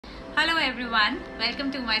Hello everyone,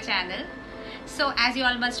 welcome to my channel. So as you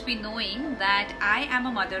all must be knowing that I am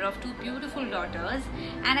a mother of two beautiful daughters,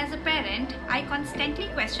 and as a parent I constantly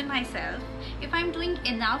question myself if I'm doing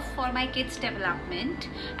enough for my kids' development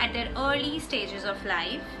at their early stages of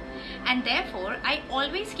life, and therefore I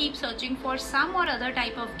always keep searching for some or other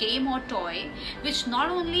type of game or toy which not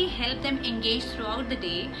only help them engage throughout the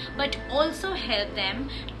day but also help them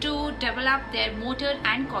to develop their motor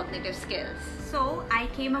and cognitive skills. So I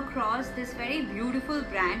came across this very beautiful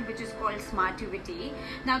brand which is called Smartivity.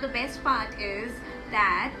 Now the best part is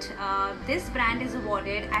that this brand is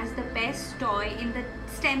awarded as the best toy in the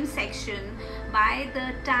STEM section by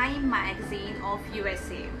the Time magazine of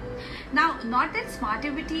USA. Now, not that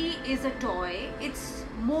Smartivity is a toy, it's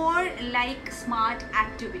more like smart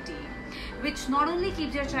activity, which not only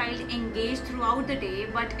keeps your child engaged throughout the day,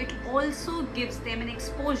 but it also gives them an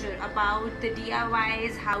exposure about the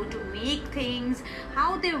DIYs, how to make things,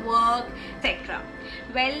 how they work, etc.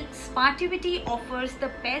 Well, Smartivity offers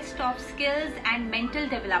the best of skills and mental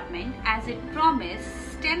development as it promises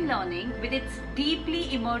STEM learning with its deeply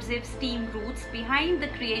immersive STEAM roots behind the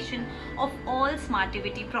creation of all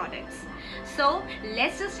Smartivity products. So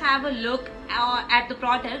let's just have a look at the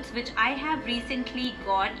products which I have recently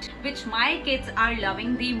got, which my kids are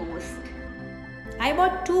loving the most. I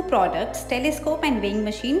bought two products, telescope and weighing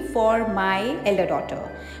machine, for my elder daughter.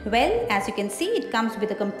 Well, as you can see, it comes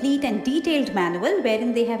with a complete and detailed manual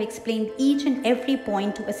wherein they have explained each and every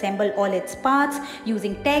point to assemble all its parts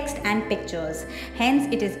using text and pictures.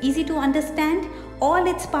 Hence, it is easy to understand. All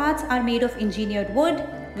its parts are made of engineered wood,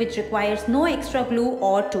 which requires no extra glue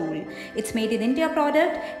or tool. It's made in India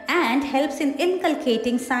product and helps in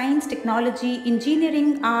inculcating science, technology,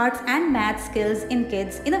 engineering, arts and math skills in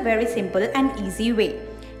kids in a very simple and easy way.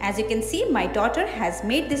 As you can see, my daughter has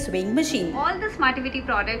made this weighing machine. All the Smartivity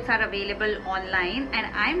products are available online,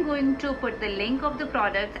 and I'm going to put the link of the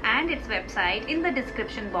products and its website in the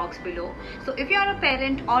description box below. So if you are a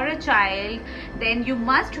parent or a child, then you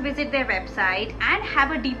must visit their website and have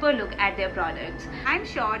a deeper look at their products. I'm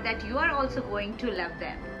sure that you are also going to love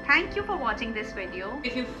them. Thank you for watching this video.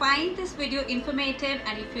 If you find this video informative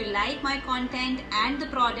and if you like my content and the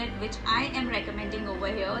product which I am recommending over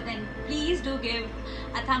here, then please do give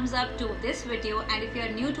a thumbs up to this video, and if you are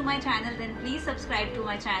new to my channel, then please subscribe to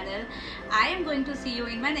my channel. I am going to see you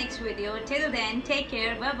in my next video. Till then, take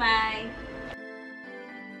care. Bye bye.